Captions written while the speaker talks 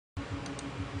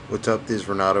What's up, this is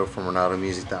Renato from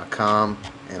RenatoMusic.com,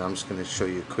 and I'm just going to show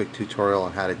you a quick tutorial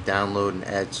on how to download and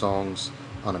add songs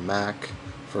on a Mac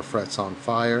for Frets on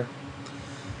Fire.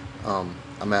 I'm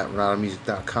at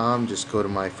RenatoMusic.com. Just go to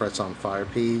my Frets on Fire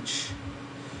page,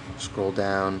 scroll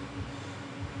down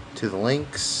to the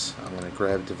links. I'm going to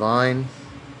grab Divine,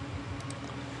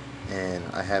 and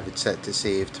I have it set to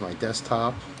save to my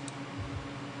desktop,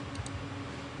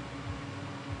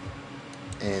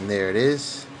 and there it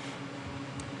is.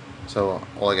 So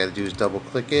all I got to do is double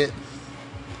click it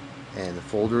and the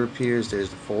folder appears. There's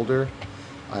the folder.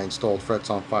 I installed Frets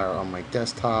on Fire on my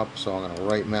desktop, so I'm going to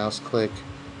right mouse click,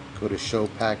 go to Show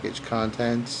Package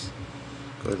Contents,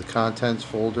 go to the Contents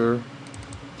folder,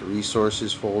 the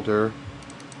Resources folder,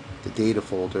 the Data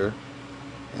folder,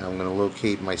 and I'm going to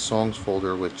locate my Songs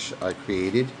folder which I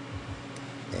created,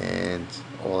 and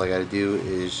all I got to do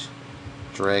is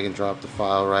drag and drop the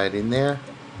file right in there.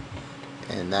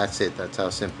 And that's it. That's how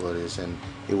simple it is, and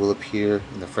it will appear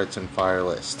in the Frets on Fire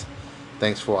list.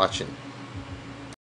 Thanks for watching.